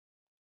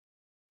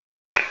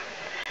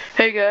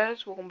Hey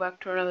guys, welcome back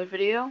to another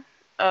video.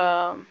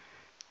 Um,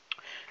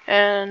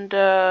 and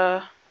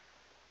yeah,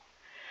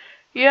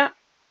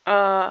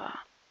 uh,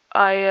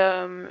 I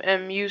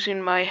am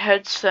using my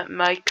headset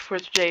mic for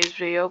today's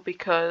video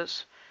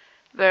because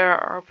there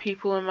are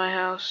people in my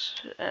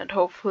house, and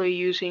hopefully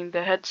using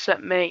the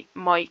headset mic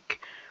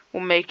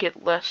will make it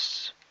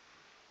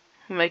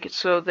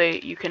so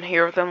you can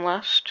hear them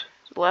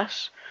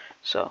less.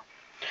 So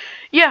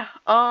yeah,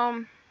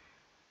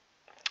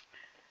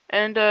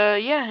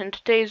 yeah, in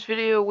today's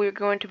video we're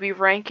going to be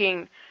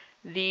ranking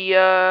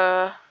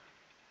the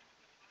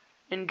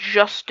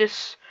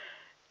Injustice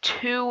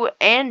 2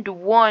 and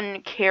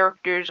 1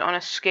 characters on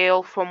a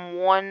scale from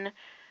 1.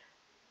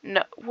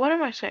 No, what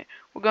am I saying?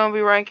 We're going to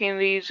be ranking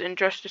these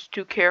Injustice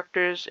 2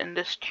 characters in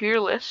this tier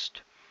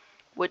list,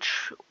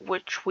 which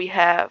we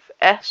have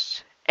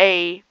S,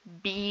 A,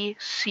 B,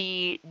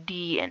 C,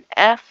 D, and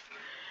F.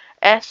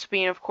 S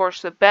being, of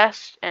course, the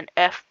best, and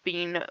F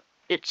being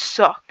it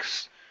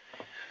sucks.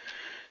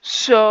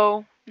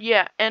 So,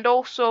 yeah, and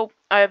also,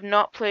 I have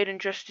not played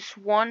Injustice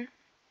 1.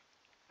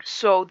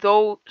 So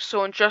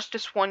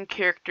Injustice 1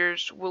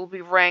 characters will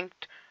be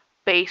ranked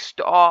based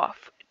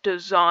off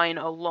design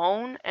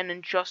alone, and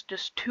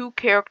Injustice 2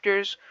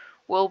 characters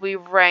will be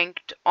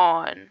ranked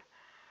on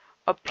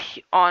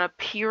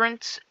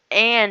appearance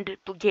and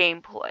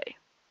gameplay.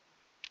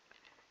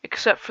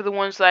 Except for the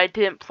ones that I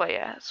didn't play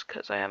as,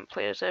 because I haven't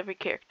played as every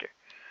character.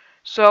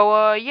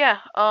 So, yeah,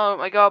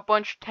 I got a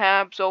bunch of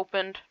tabs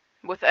opened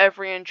with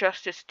every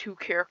Injustice 2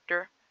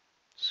 character,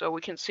 so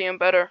we can see them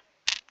better.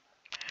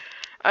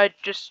 I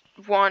just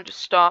wanted to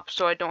stop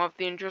so I don't have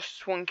the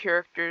Injustice 1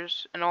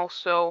 characters, and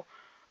also,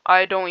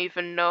 I don't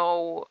even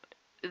know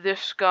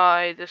this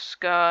guy, this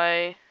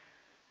guy,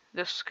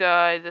 this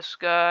guy, this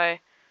guy,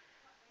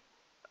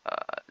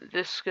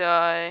 this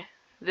guy,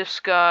 this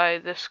guy,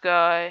 this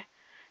guy,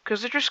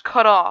 because they're just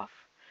cut off.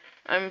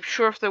 I'm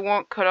sure if they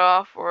weren't cut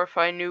off, or if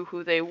I knew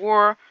who they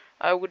were,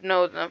 I would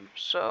know them,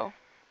 so,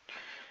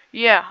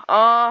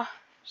 yeah,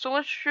 so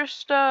let's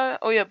just,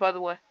 oh yeah, by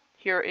the way,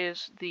 here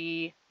is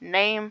the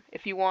name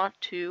if you want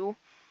to,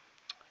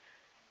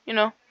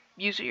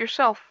 use it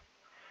yourself.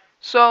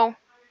 So,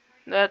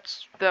 that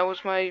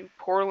was my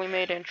poorly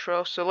made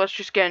intro, so let's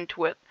just get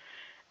into it.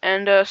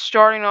 And,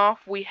 starting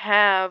off, we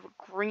have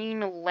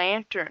Green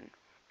Lantern.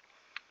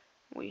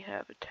 We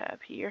have a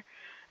tab here.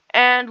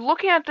 And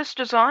looking at this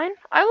design,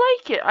 I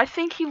like it. I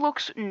think he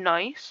looks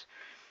nice.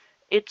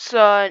 It's,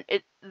 the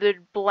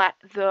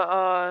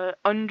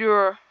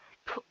under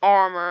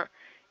armor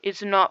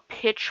is not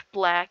pitch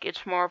black,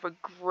 it's more of a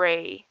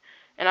gray.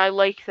 And I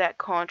like that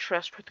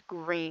contrast with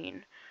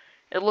green.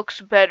 It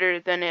looks better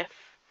than if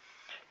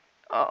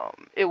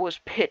it was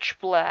pitch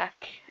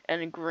black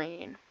and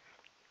green.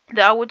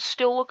 That would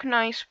still look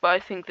nice, but I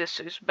think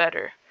this is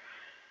better.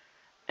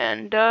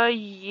 And,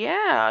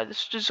 yeah,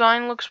 this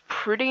design looks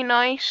pretty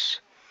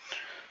nice.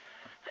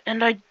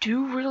 And I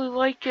do really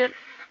like it.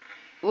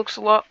 It looks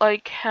a lot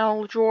like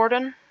Hal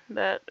Jordan,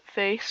 that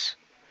face.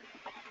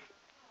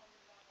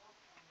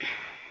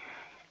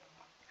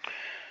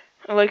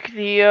 I like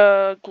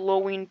the,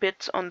 glowing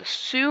bits on the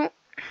suit.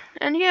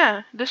 And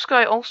yeah, this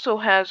guy also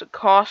has a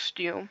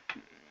costume.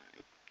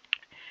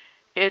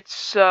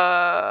 It's,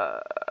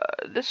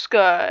 this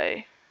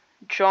guy,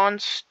 John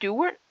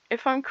Stewart,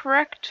 if I'm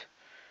correct.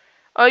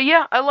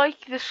 Yeah, I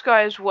like this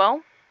guy as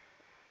well.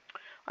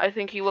 I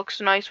think he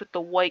looks nice with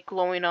the white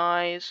glowing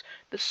eyes.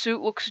 The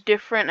suit looks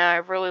different, and I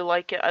really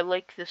like it. I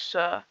like this,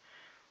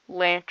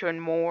 lantern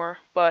more,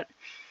 but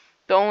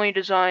the only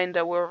design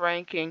that we're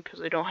ranking, because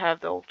they don't have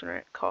the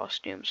alternate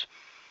costumes,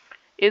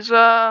 is,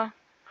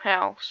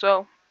 Hal.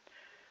 So,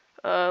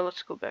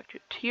 let's go back to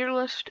tier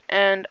list,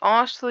 and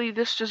honestly,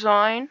 this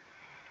design,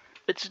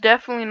 it's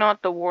definitely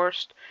not the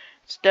worst.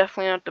 It's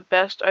definitely not the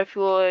best, I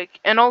feel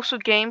like. And also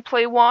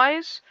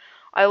gameplay-wise,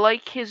 I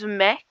like his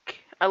mech.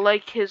 I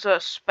like his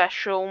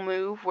special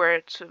move where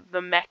it's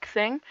the mech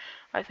thing.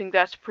 I think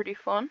that's pretty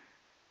fun.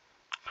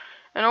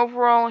 And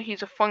overall,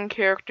 he's a fun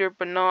character,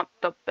 but not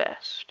the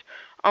best.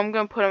 I'm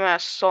gonna put him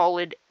as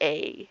solid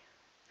A.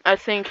 I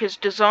think his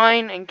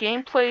design and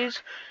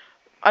gameplays,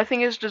 I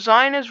think his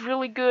design is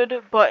really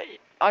good, but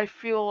I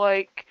feel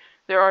like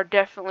there are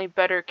definitely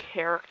better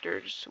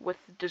characters with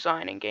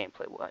design and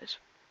gameplay-wise.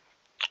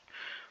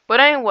 But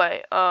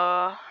anyway,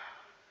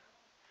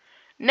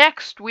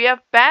 next we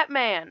have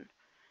Batman.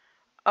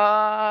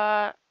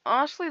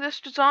 Honestly, this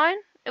design,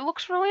 it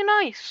looks really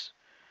nice.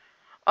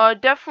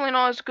 Definitely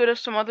not as good as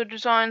some other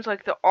designs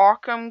like the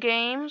Arkham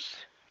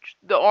games.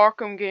 The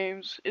Arkham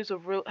games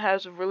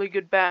has a really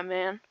good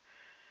Batman.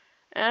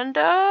 And,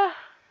 yeah,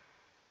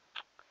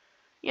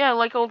 I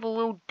like all the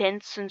little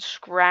dents and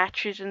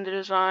scratches in the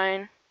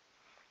design.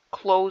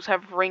 Clothes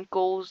have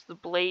wrinkles, the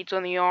blades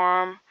on the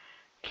arm,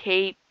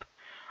 cape.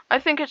 I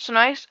think it's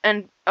nice,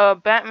 and,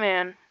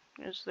 Batman,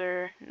 is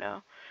there?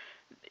 No.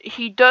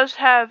 He does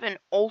have an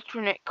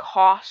alternate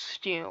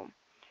costume,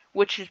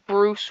 which is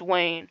Bruce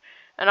Wayne,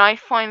 and I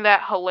find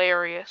that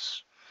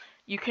hilarious.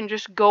 You can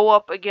just go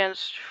up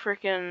against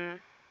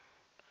frickin'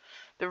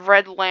 the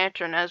Red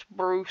Lantern as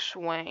Bruce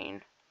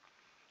Wayne.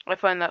 I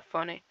find that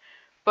funny.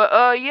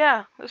 But,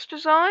 yeah, this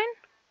design,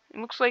 it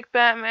looks like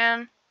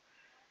Batman.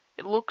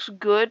 It looks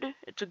good.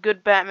 It's a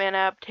good Batman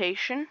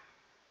adaptation.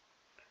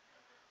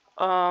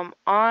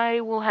 I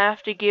will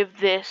have to give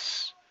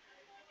this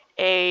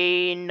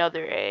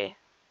another A.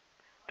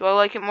 Do I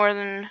like it more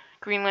than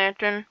Green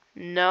Lantern?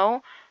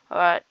 No.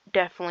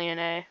 Definitely an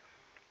A.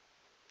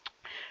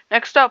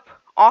 Next up,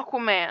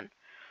 Aquaman.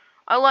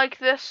 I like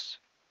this.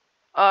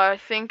 I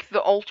think the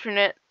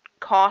alternate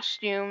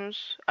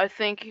costumes, I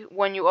think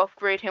when you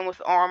upgrade him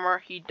with armor,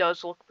 he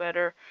does look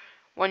better.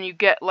 When you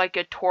get like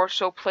a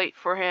torso plate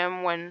for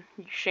him, when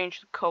you change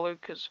the color,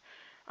 because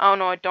I don't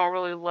know, I don't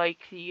really like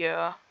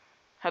the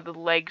how the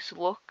legs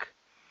look.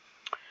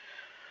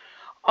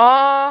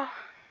 And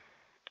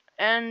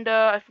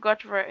I forgot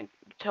to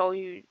tell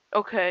you.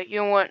 Okay, you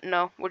know what?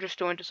 No, we're just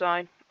doing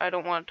design. I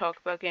don't want to talk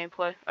about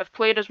gameplay. I've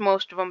played as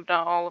most of them,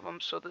 not all of them,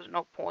 so there's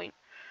no point.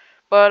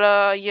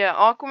 But yeah,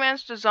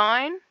 Aquaman's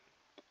design,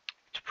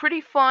 it's pretty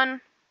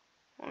fun.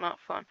 Well, not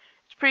fun.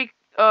 It's pretty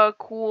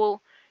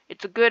cool.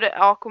 It's a good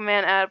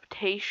Aquaman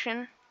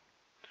adaptation,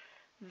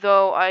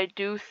 though I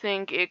do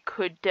think it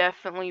could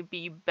definitely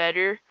be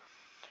better.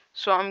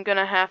 So I'm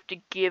gonna have to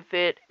give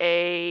it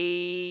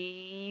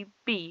a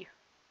B.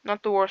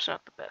 Not the worst,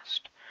 not the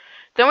best.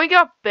 Then we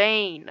got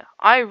Bane.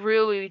 I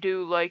really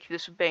do like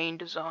this Bane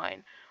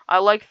design. I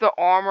like the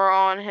armor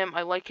on him.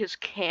 I like his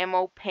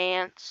camo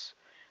pants.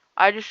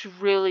 I just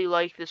really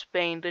like this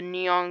Bane. The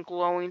neon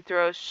glowing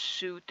through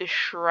suit, the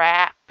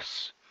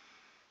straps,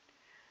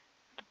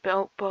 the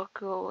belt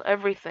buckle,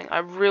 everything. I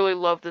really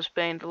love this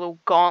Bane. The little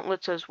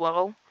gauntlets as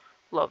well.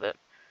 Love it.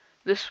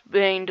 This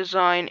Bane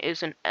design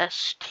is an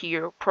S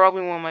tier.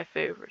 Probably one of my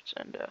favorites.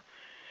 And,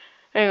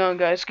 hang on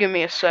guys, give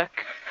me a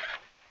sec.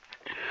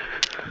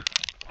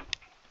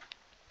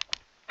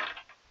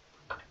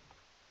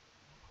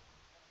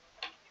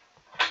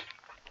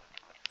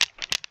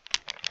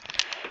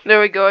 There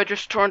we go, I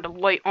just turned a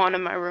light on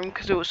in my room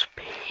because it was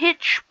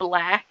pitch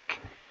black.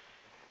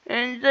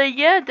 And,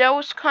 yeah, that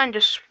was kind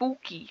of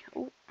spooky.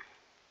 Ooh.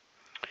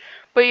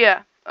 But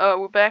yeah,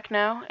 we're back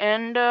now.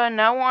 And,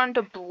 now we're on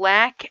to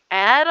Black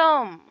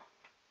Adam.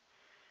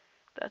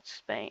 That's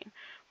Spain.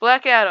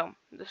 Black Adam.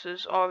 This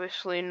is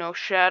obviously No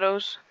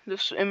Shadows,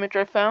 this image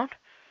I found.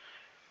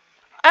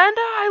 And,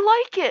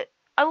 I like it.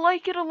 I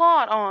like it a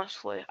lot,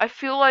 honestly. I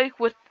feel like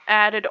with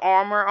added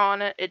armor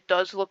on it, it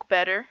does look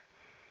better.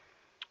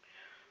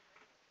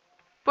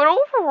 But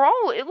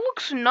overall, it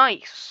looks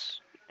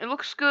nice. It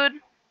looks good.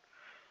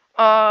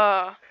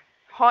 Hot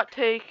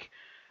take.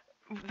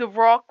 The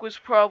Rock was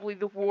probably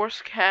the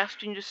worst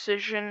casting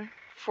decision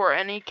for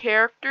any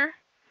character.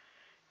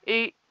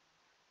 He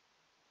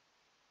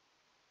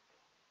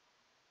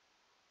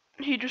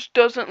just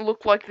doesn't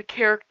look like the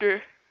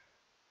character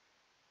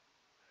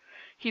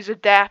he's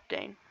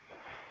adapting.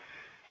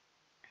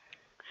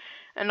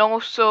 And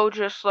also,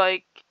 just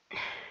like,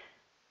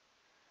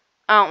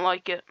 I don't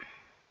like it.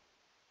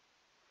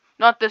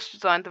 Not this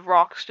design, the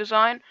Rock's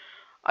design.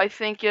 I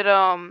think it,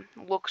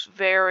 looks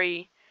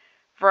very,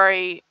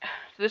 very,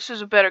 this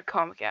is a better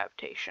comic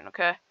adaptation,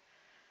 okay?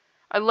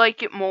 I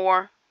like it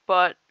more,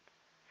 but,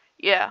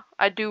 yeah,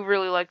 I do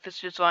really like this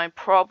design.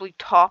 Probably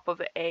top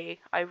of A.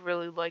 I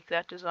really like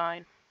that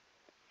design.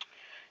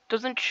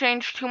 Doesn't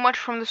change too much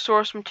from the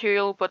source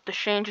material, but the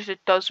changes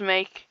it does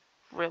make,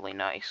 really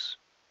nice.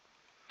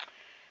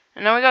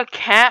 And now we got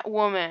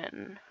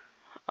Catwoman.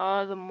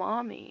 The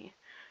mommy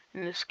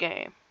in this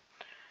game.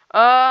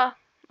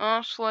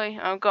 Honestly,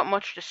 I don't got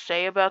much to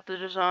say about the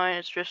design.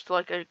 It's just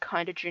like a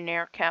kind of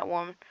generic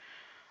Catwoman.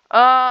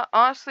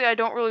 Honestly, I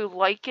don't really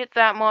like it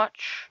that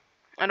much.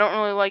 I don't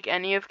really like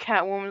any of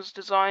Catwoman's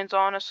designs,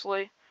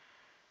 honestly.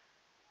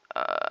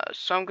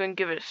 So I'm gonna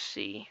give it a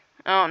C.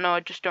 I don't know, I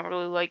just don't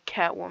really like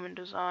Catwoman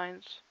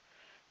designs.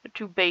 They're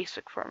too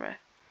basic for me.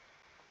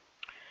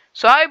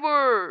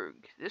 Cyborg!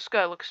 This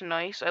guy looks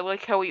nice. I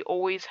like how he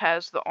always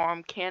has the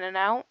arm cannon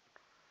out.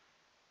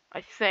 I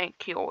think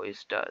he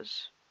always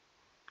does.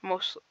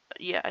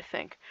 Yeah, I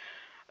think.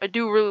 I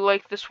do really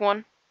like this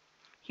one.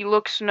 He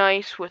looks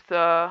nice with,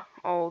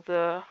 all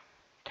the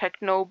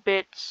techno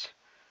bits.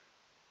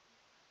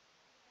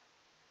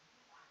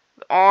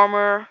 The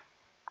armor.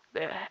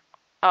 The,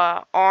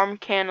 arm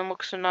cannon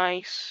looks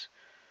nice.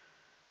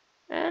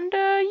 And,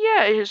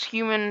 yeah, his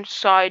human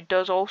side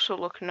does also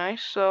look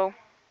nice, so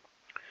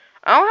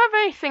I don't have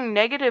anything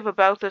negative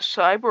about this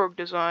Cyborg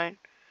design.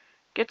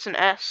 Gets an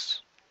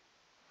S.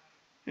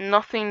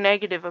 Nothing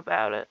negative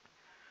about it.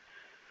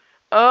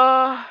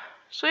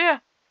 So yeah,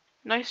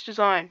 nice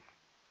design.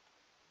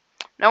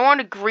 Now on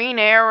to Green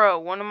Arrow,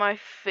 one of my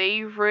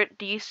favorite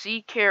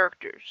DC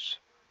characters.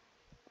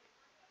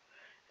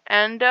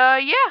 And,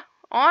 yeah,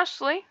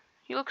 honestly,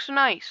 he looks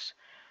nice.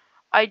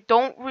 I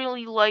don't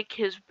really like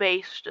his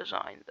base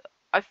design, though.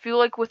 I feel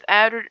like with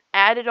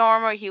added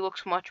armor, he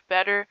looks much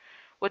better.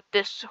 With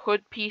this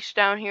hood piece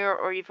down here,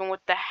 or even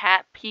with the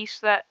hat piece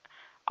that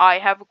I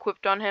have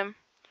equipped on him.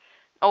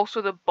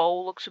 Also, the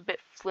bow looks a bit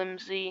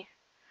flimsy.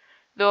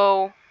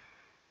 Though,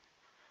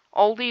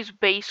 All these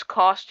base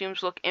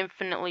costumes look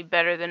infinitely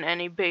better than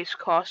any base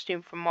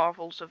costume from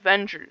Marvel's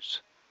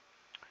Avengers.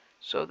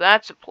 So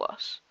that's a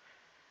plus.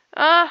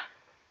 Yeah.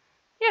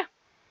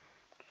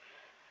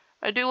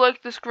 I do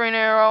like this Green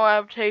Arrow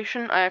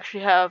adaptation. I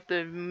actually have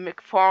the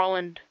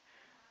McFarlane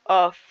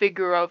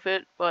figure of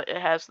it, but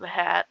it has the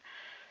hat.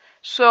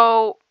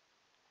 So,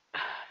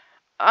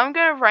 I'm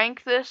gonna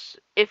rank this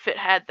if it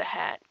had the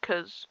hat,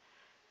 because,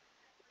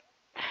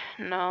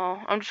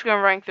 no, I'm just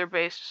gonna rank their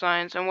base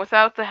designs, and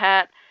without the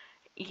hat,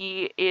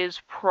 he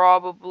is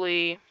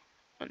probably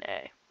an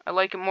A. I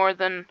like it more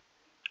than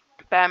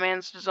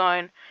Batman's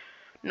design,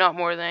 not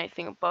more than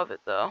anything above it,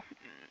 though.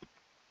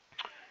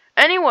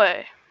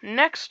 Anyway,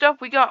 next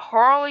up we got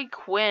Harley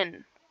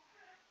Quinn.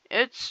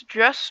 It's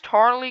just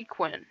Harley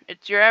Quinn.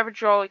 It's your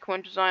average Harley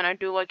Quinn design. I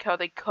do like how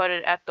they cut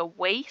it at the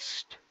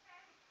waist.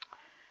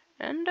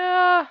 And,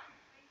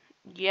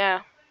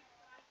 yeah.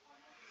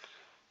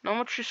 Not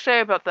much to say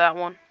about that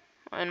one,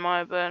 in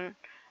my opinion.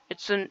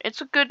 It's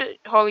a good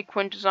Harley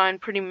Quinn design,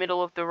 pretty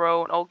middle of the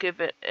road. I'll give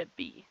it a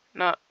B.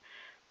 Not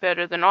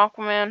better than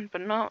Aquaman,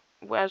 but not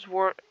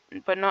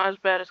as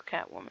bad as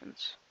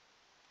Catwoman's.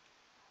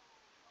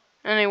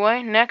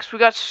 Anyway, next we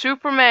got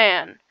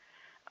Superman.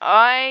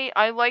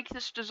 I like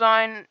this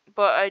design,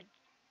 but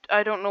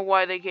I don't know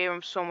why they gave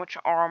him so much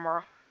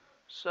armor.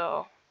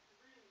 So,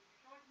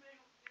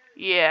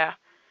 yeah.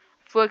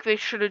 I feel like they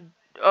should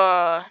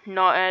have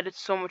not added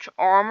so much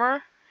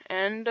armor.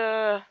 And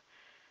yeah,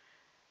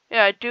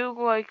 I do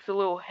like the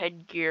little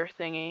headgear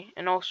thingy,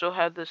 and also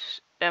how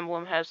this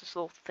emblem has this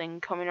little thing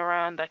coming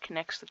around that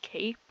connects the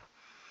cape.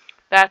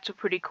 That's a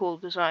pretty cool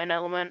design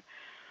element.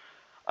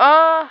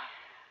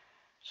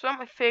 It's not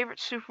my favorite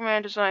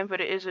Superman design,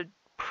 but it is a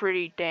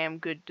pretty damn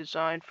good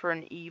design for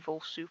an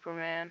evil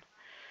Superman.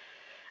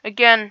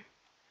 Again,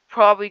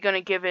 probably gonna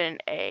give it an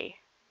A.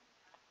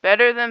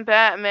 Better than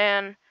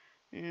Batman,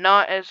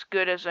 not as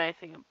good as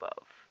anything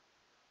above.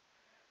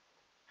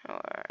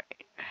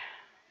 Alright.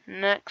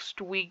 Next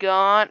we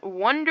got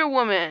Wonder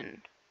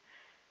Woman.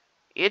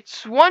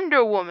 It's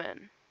Wonder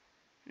Woman.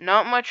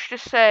 Not much to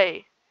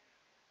say.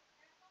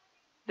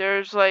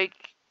 There's like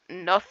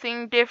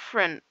nothing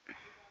different.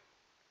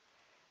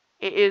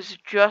 It is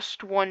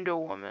just Wonder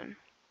Woman.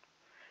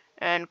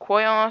 And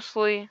quite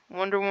honestly,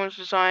 Wonder Woman's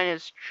design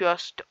is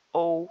just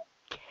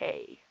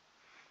okay.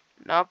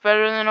 Not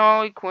better than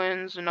Harley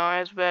Quinn's, and not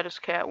as bad as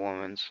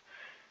Catwoman's.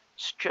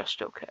 It's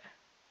just okay.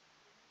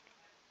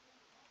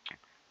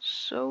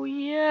 So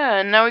yeah,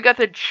 and now we got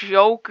the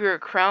Joker,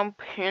 Crown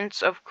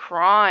Prince of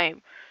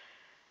Crime.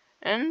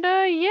 And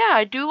yeah,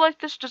 I do like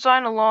this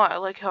design a lot. I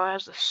like how it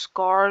has the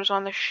scars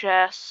on the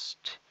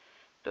chest,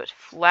 the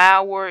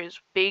flower,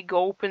 his big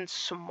open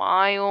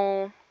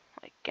smile.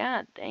 Like,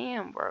 god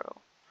damn,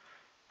 bro.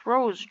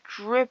 Bro's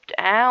dripped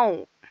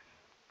out.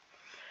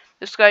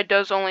 This guy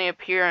does only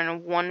appear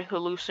in one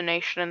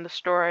hallucination in the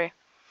story.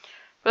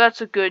 But that's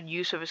a good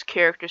use of his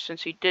character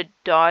since he did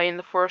die in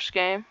the first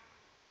game.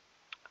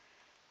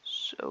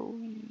 So,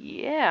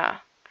 yeah.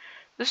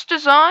 This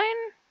design,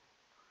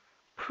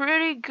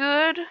 pretty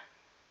good.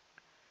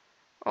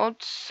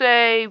 I'd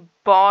say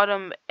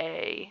bottom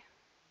A.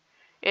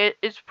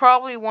 It's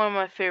probably one of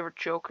my favorite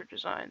Joker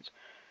designs.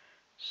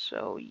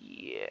 So,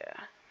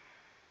 yeah.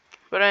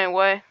 But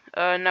anyway,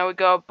 now we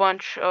got a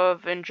bunch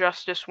of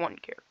Injustice 1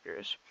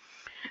 characters.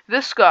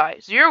 This guy,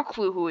 zero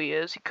clue who he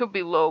is. He could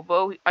be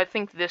Lobo. I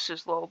think this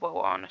is Lobo,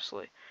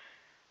 honestly.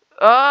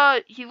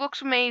 He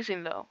looks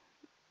amazing, though.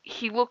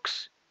 He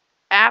looks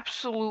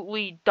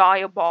absolutely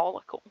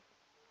diabolical.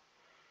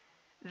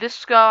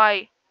 This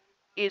guy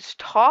is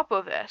top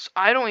of S.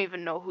 I don't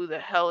even know who the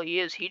hell he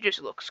is. He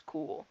just looks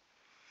cool.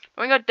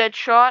 Then we got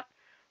Deadshot.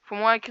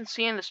 From what I can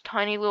see in this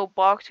tiny little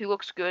box, he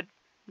looks good.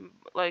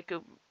 Like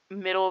a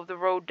middle of the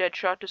road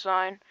Deadshot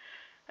design.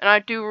 And I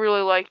do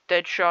really like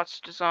Deadshot's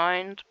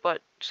designs,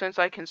 but since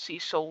I can see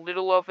so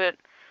little of it,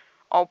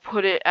 I'll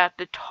put it at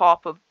the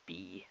top of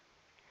B.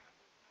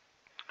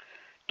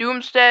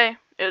 Doomsday,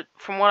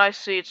 from what I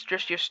see, it's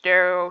just your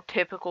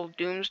stereotypical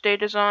Doomsday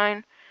design.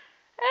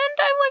 And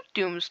I like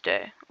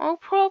Doomsday. I'll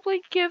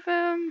probably give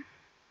him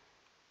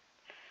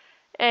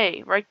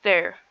A, right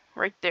there.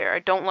 Right there. I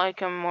don't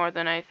like him more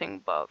than anything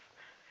above.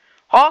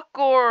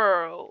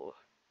 Hawkgirl!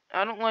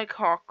 I don't like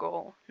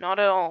Hawkgirl. Not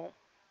at all.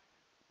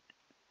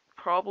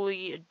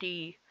 Probably a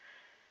D.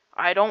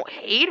 I don't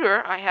hate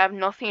her. I have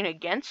nothing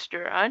against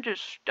her. I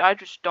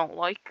just don't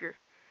like her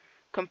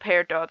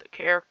compared to other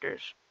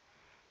characters.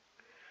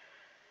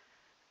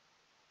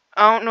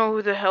 I don't know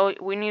who the hell.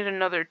 We need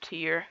another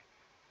tier.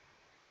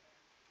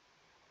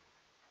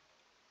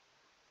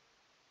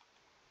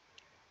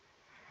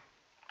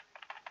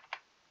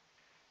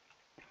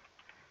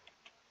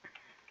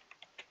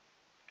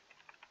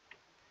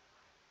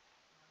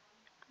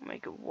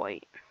 Make it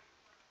white.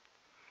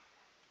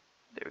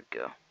 There we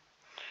go.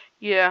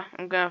 Yeah,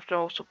 I'm gonna have to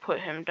also put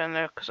him down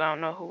there because I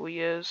don't know who he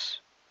is.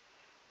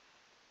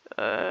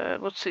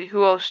 Let's see.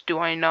 Who else do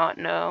I not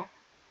know?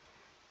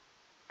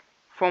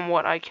 From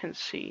what I can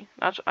see,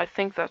 I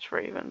think that's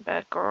Raven,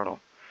 Batgirl.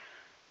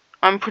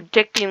 I'm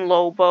predicting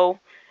Lobo,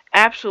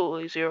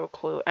 Absolutely zero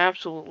clue.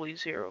 Absolutely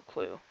zero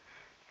clue.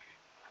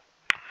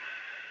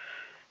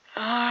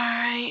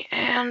 Alright,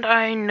 and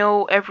I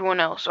know everyone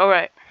else.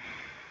 Alright.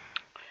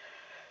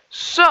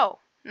 So,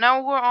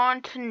 now we're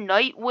on to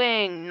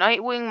Nightwing.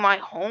 Nightwing, my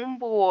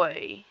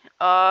homeboy.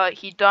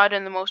 He died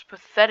in the most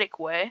pathetic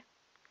way.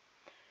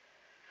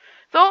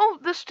 Though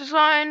this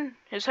design,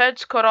 his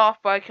head's cut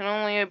off, but I can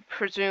only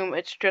presume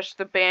it's just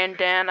the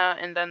bandana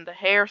and then the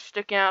hair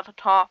sticking out the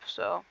top,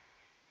 so.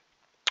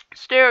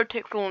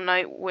 Stereotypical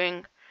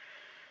Nightwing.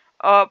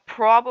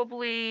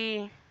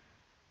 Probably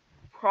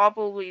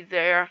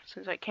there,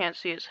 since I can't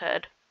see his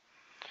head.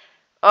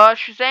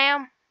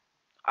 Shazam.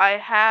 I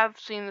have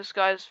seen this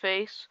guy's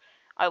face.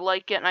 I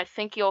like it, and I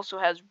think he also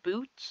has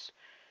boots.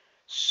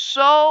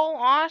 So,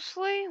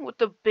 honestly, with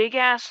the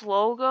big-ass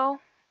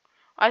logo,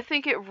 I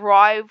think it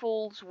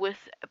rivals with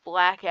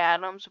Black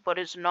Adam's, but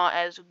is not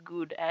as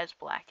good as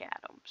Black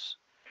Adam's.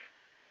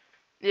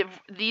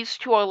 These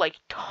two are, like,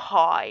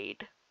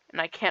 tied, and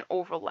I can't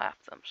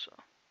overlap them, so.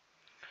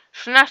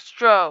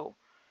 Sinestro.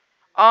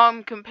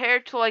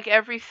 Compared to, like,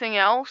 everything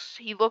else,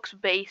 he looks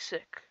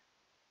basic.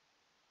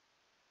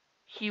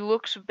 He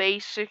looks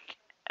basic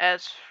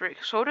as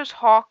frick. So does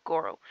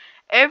Hawkgirl.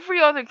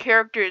 Every other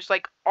character is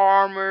like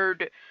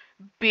armored,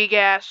 big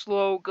ass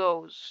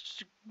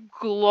logos,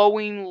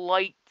 glowing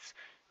lights.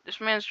 This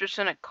man's just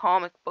in a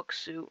comic book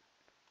suit.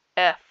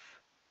 F.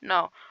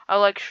 No, I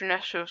like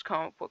Sinestro's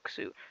comic book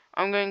suit.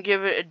 I'm gonna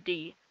give it a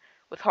D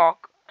with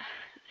Hawk.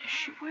 Is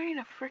she wearing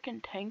a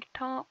freaking tank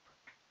top?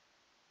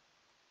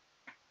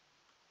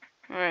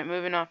 Alright,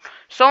 moving on.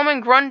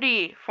 Solomon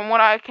Grundy, from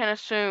what I can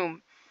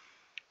assume.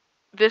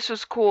 This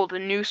is cool. The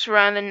noose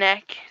around the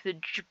neck, the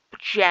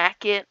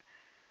jacket,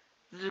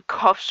 the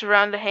cuffs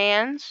around the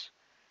hands.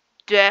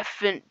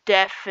 Definite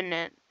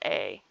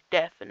A.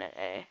 Definite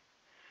A.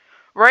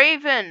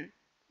 Raven.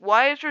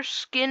 Why is her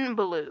skin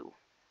blue?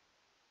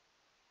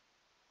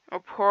 Or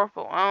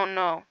purple? I don't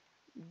know.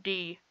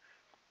 D.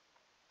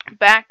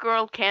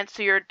 Batgirl. Can't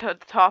see her to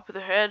the top of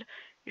the head.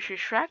 Is she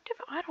attractive?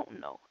 I don't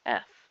know.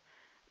 F.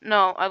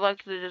 No, I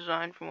like the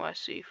design from what I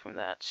see from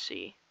that.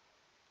 C.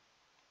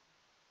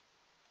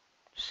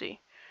 C.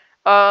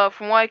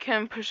 From what I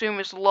can presume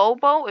is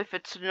Lobo. If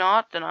it's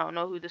not, then I don't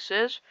know who this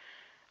is.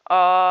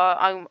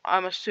 I'm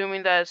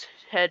assuming that his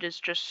head is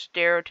just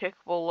stereotypical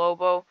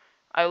Lobo.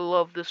 I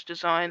love this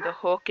design, the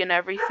hook and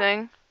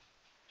everything.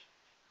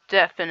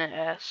 Definite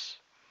S.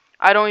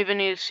 I don't even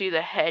need to see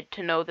the head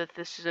to know that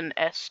this is an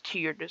S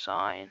tier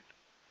design.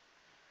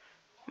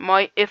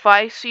 If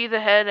I see the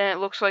head and it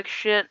looks like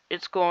shit,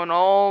 it's going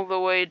all the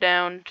way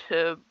down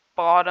to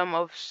bottom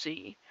of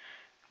C.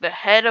 The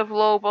head of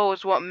Lobo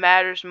is what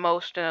matters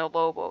most in a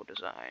Lobo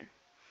design.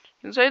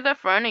 You can say that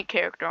for any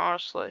character,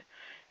 honestly.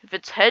 If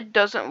its head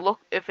doesn't look,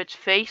 if its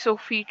facial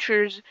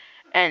features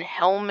and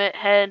helmet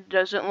head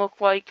doesn't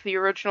look like the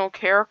original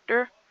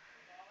character,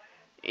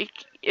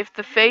 if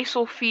the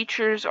facial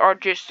features are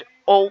just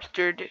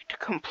altered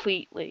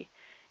completely,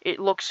 it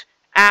looks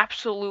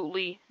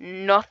absolutely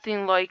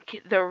nothing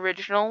like the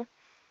original.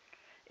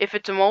 If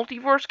it's a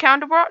multiverse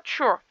counterpart,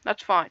 sure,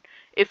 that's fine.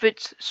 If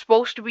it's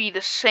supposed to be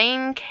the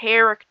same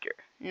character,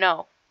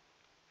 no.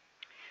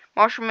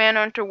 Martian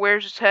Manhunter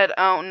wears his head,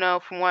 I don't know,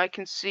 from what I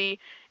can see,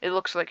 it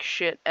looks like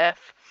shit,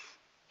 F.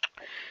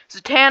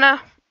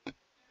 Zatanna.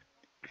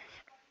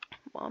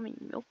 Mommy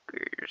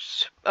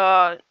milkers.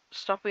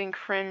 Stop being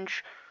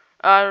cringe.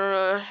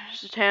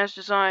 Zatanna's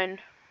design.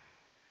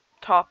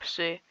 Top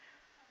C.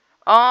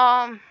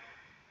 Alright,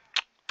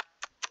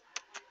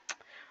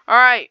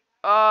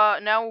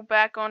 now we're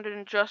back on to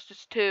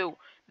Injustice 2.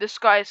 This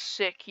guy's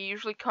sick. He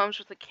usually comes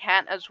with a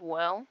cat as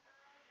well. What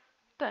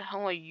the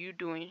hell are you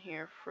doing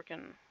here,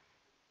 frickin'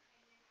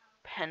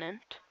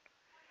 pennant?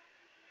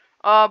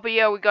 But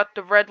yeah, we got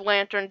the Red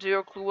Lantern,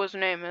 zero clue what his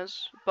name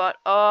is. But,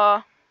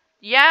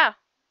 yeah,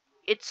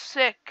 it's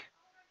sick.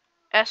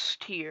 S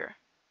tier.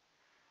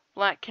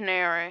 Black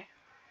Canary.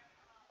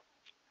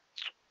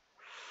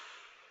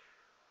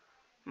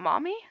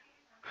 Mommy?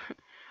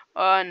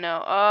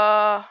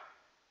 No,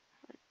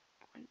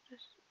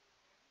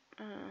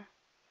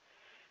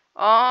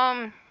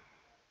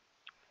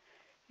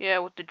 yeah,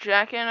 with the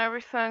jacket and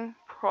everything,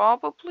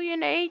 probably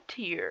an A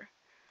tier.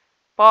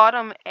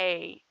 Bottom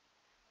A.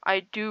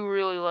 I do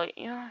really like,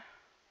 yeah,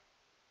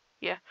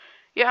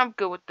 I'm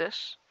good with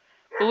this.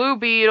 Blue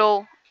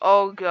Beetle,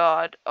 oh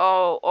god,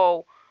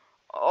 oh,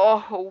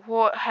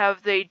 what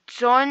have they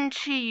done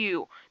to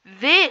you?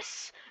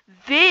 This,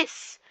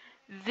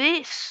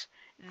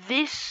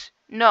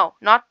 no,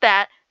 not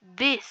that,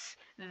 this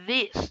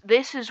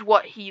is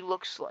what he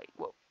looks like.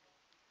 Well,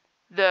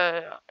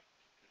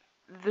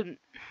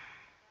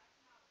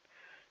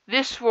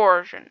 this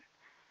version.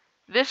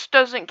 This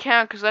doesn't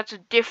count because that's a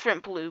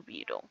different Blue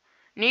Beetle.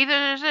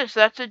 Neither is this.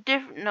 That's a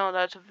different. No,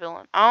 that's a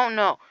villain. I don't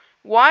know.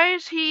 Why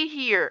is he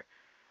here?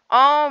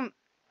 Yeah,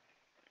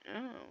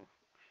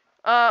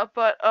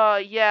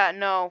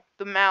 no.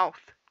 The mouth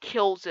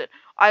kills it.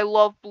 I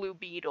love Blue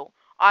Beetle.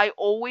 I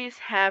always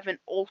have an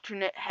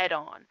alternate head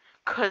on.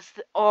 Cause,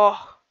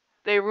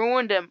 they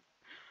ruined him.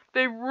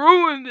 They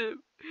ruined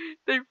him.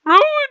 They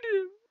ruined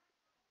him!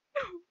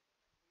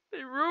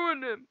 They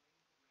ruined him!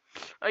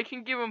 I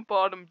can give him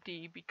bottom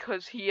D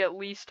because he at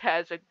least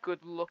has a good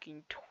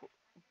looking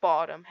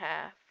bottom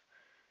half.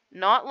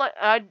 Not like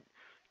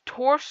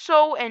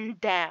torso and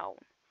down.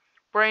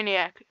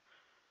 Brainiac.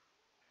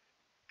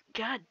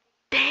 God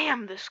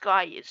damn, this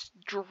guy is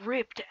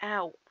dripped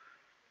out.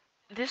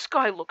 This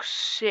guy looks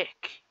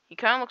sick. He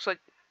kind of looks like...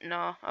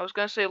 No, I was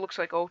gonna say it looks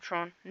like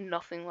Ultron.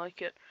 Nothing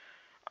like it.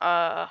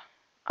 I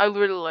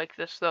really like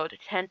this though. The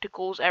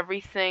tentacles,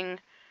 everything.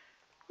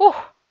 Whew.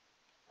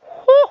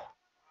 Whew.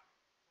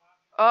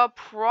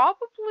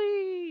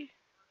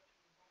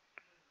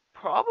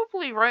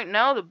 Probably right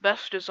now the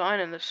best design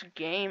in this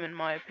game, in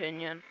my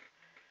opinion.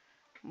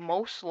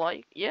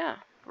 Yeah,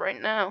 right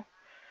now.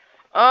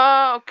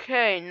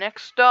 Okay,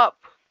 next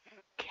up,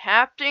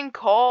 Captain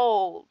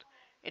Cold.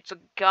 It's a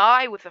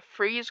guy with a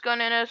freeze gun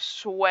and a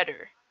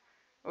sweater,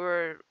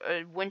 or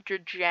a winter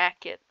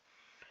jacket.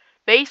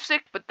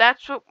 Basic, but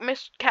that's what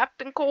Miss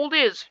Captain Cold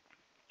is.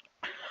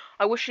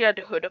 I wish he had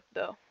the hood up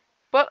though.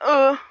 But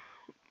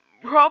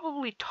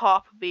probably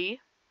top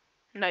B.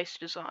 Nice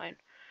design.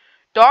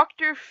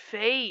 Dr.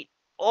 Fate.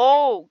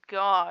 Oh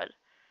god.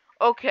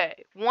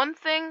 Okay, one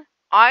thing,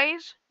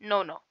 eyes,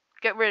 no.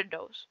 Get rid of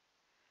those.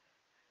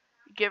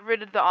 Get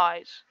rid of the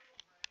eyes.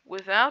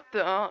 Without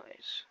the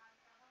eyes,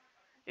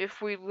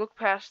 if we look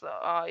past the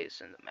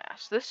eyes in the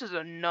mask, this is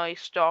a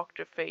nice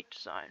Dr. Fate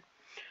design.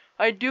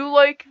 I do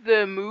like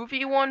the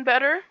movie one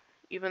better,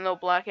 even though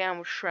Black Adam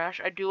was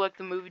trash. I do like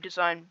the movie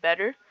design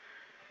better.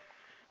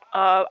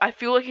 I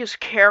feel like his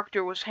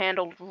character was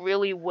handled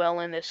really well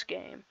in this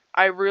game.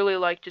 I really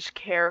liked his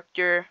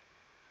character.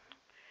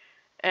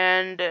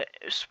 And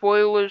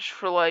spoilers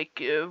for like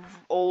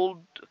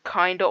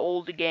kinda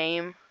old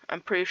game.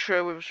 I'm pretty sure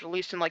it was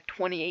released in like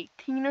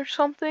 2018 or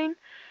something.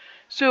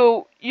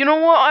 So, you know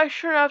what? I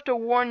shouldn't have to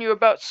warn you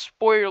about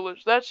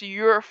spoilers. That's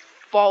your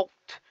fault.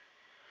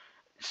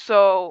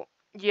 So,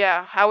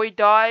 yeah, how he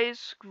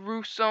dies,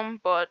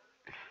 gruesome, but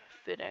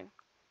fitting.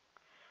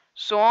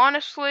 So,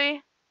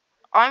 honestly,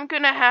 I'm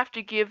gonna have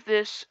to give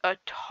this a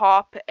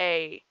top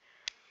A.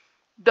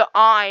 The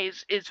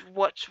eyes is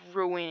what's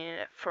ruining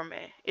it for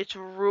me. It's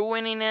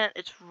ruining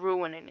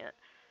it.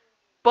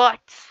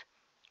 But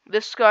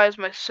this guy is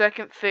my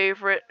second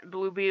favorite.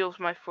 Blue Beetle's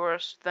my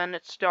first. Then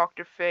it's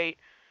Dr. Fate.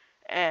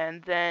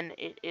 And then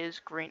it is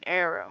Green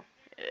Arrow.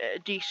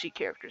 DC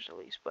characters at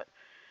least. But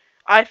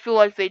I feel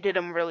like they did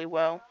them really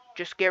well.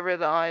 Just get rid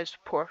of the eyes.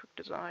 Perfect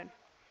design.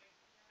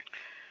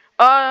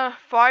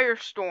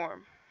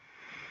 Firestorm.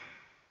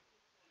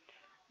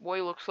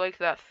 Boy, looks like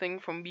that thing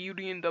from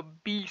Beauty and the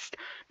Beast.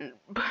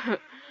 It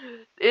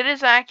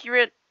is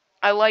accurate.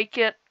 I like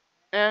it.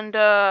 And,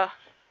 yeah.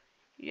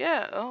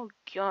 Oh,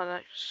 God,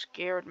 that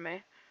scared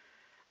me.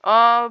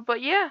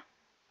 But yeah.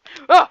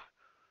 Ah!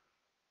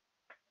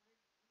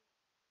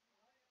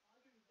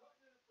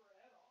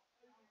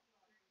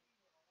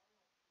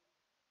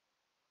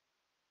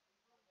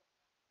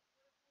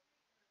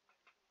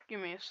 Give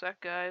me a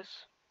sec,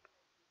 guys.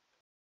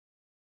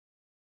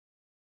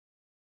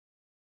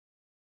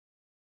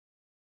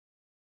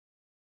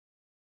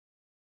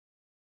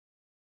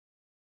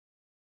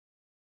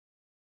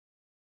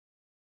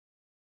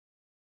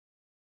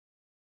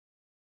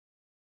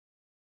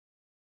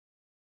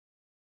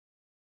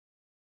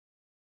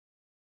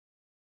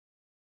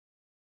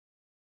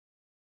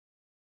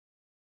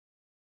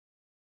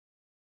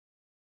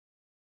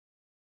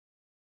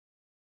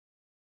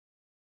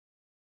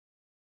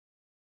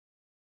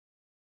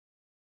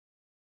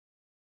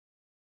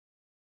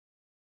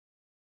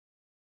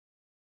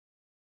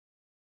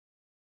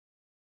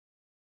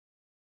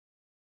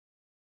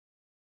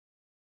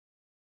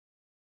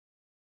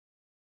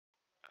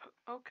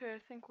 Okay, I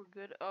think we're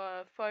good.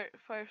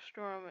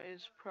 Firestorm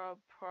is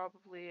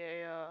probably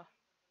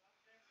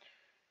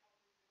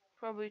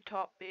probably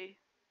top B.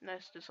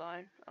 Nice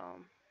design.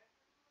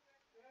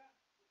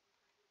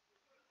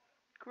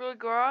 Gorilla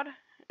Grodd,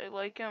 I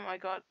like him. I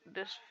got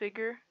this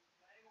figure.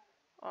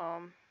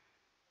 Um,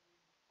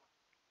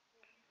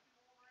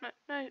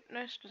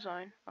 nice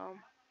design.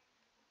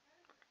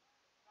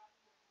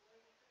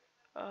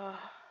 Uh,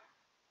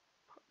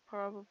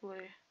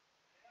 probably,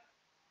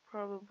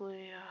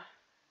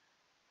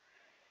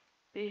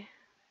 B.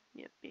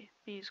 Yeah, B.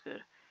 B's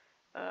good.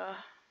 Uh,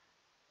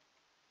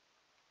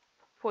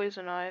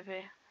 Poison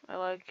Ivy, I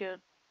like it.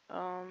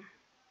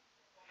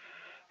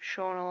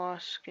 Showing a lot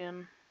of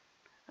skin.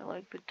 I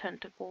like the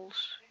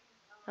tentacles.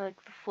 I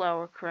like the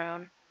flower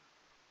crown.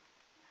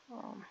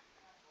 Um,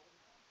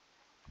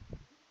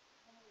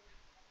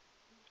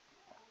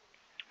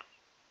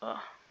 uh,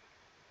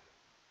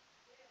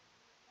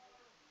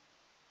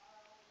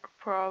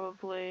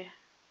 probably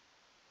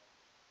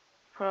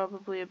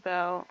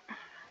about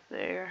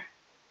there.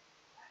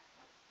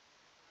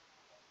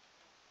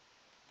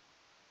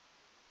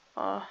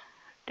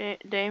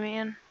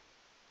 Damien.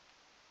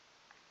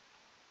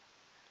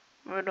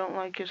 I don't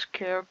like his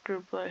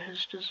character, but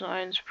his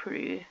design's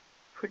pretty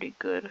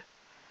good.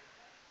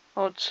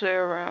 I would say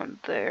around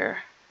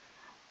there,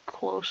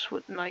 close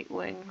with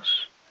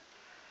Nightwing's.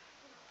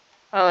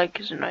 I like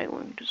his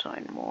Nightwing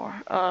design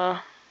more.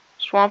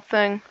 Swamp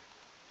Thing.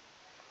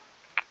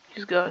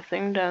 He's got a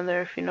thing down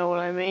there, if you know what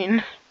I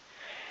mean.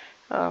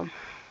 I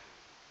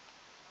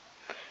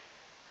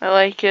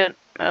like it.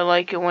 I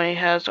like it when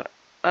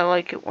I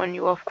like it when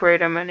you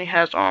upgrade him and he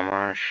has armor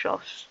on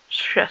his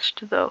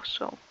chest, though.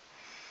 So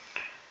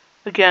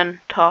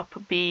again, top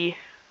B.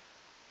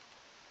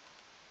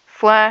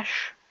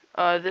 Flash.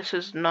 This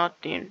is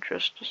not the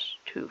Injustice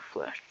 2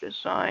 Flash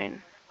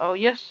design. Oh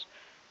yes.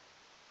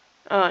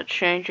 It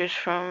changes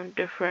from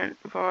different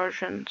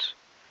versions.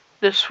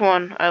 This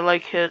one, I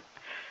like it.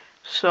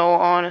 So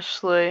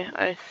honestly,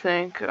 I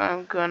think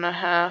I'm gonna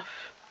have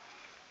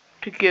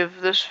to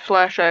give this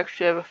Flash, I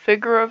actually have a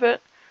figure of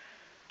it.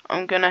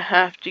 I'm gonna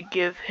have to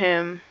give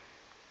him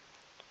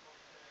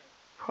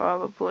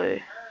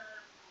probably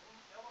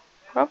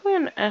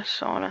an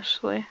S,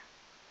 honestly.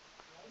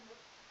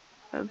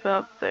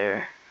 About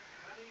there.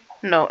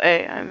 No,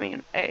 A, I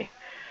mean A.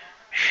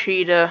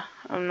 Sheeta,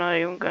 I'm not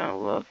even gonna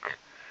look.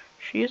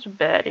 She is a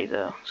baddie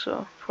though,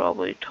 so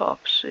probably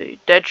top C.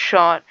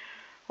 Deadshot.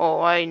 Oh,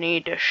 I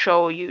need to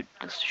show you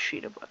this is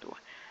Sheeta, by the way.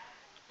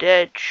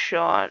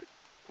 Deadshot.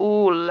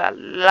 Ooh la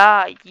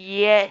la,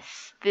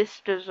 yes!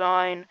 This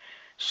design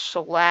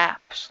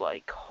slaps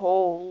like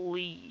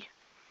holy.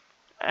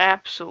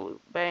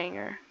 Absolute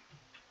banger.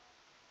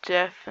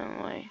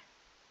 Definitely.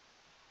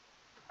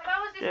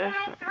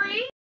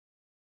 Definitely.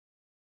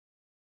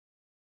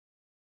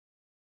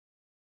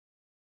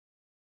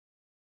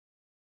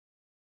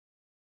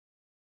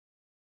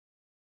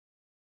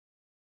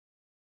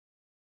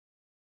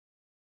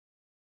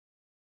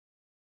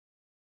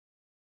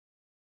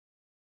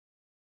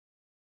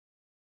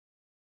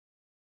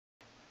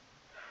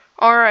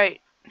 Alright,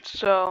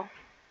 so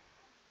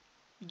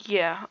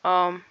yeah,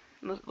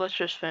 let's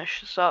just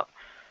finish this up.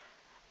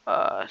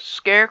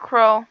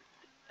 Scarecrow,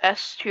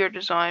 S tier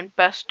design,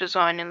 best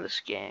design in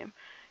this game.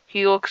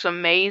 He looks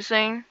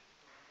amazing.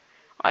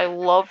 I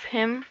love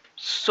him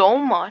so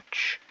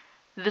much.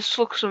 This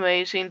looks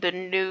amazing. The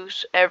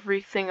news,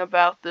 everything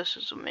about this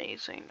is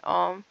amazing.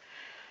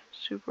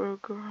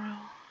 Supergirl,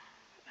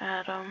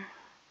 Atom.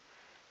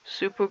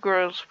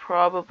 Supergirl's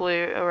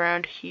probably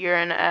around here,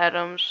 and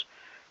Atom's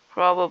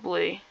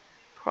probably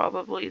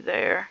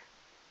there.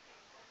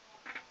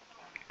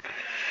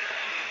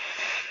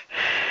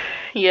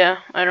 Yeah,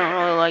 I don't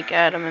really like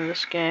Atom in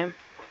this game.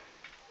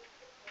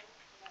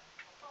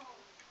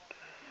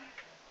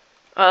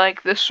 I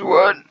like this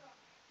one.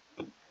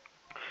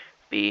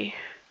 B.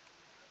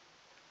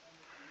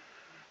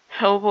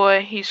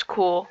 Hellboy, he's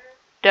cool.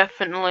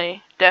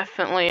 Definitely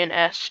an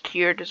S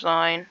tier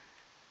design.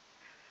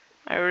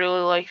 I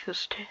really like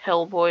this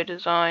Hellboy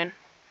design.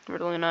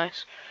 Really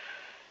nice.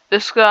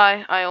 This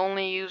guy, I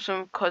only use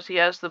him because he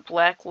has the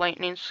Black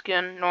Lightning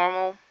skin.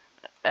 Normal,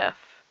 F.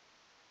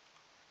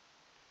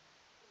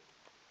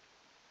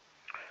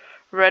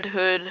 Red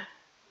Hood,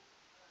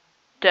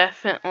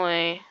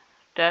 definitely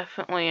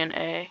an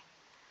A.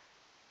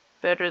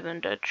 Better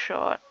than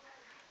Deadshot.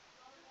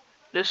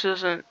 This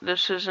isn't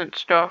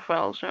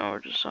Starfire's newer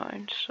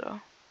design,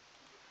 so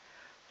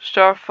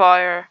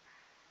Starfire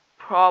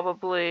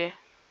probably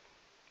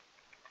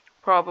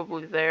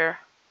there.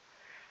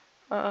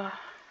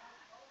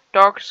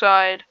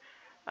 Darkseid,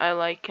 I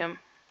like him.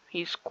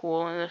 He's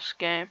cool in this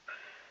game.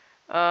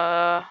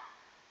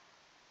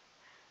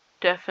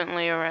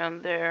 Definitely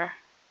around there.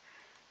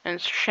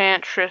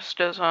 Enchantress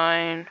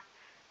design,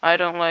 I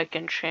don't like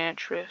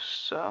Enchantress,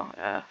 so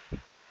F.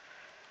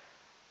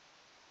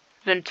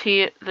 Then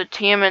the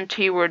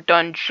TMNT were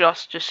done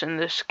justice in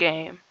this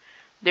game.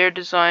 Their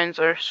designs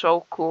are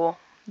so cool.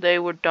 They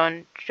were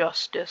done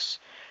justice.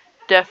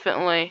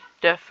 Definitely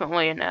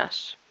an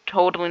S.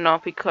 Totally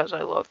not because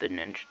I love the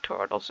Ninja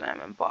Turtles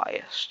and I'm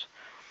biased.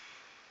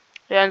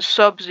 And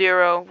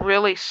Sub-Zero,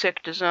 really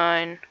sick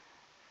design.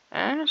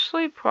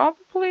 Honestly,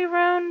 probably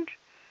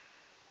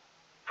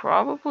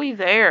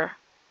there.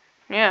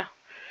 Yeah.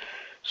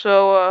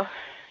 So,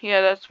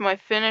 yeah, that's my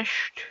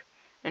finished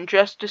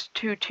Injustice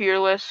 2 tier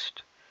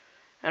list.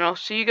 And I'll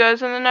see you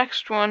guys in the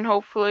next one,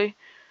 hopefully.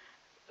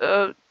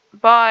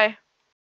 Bye.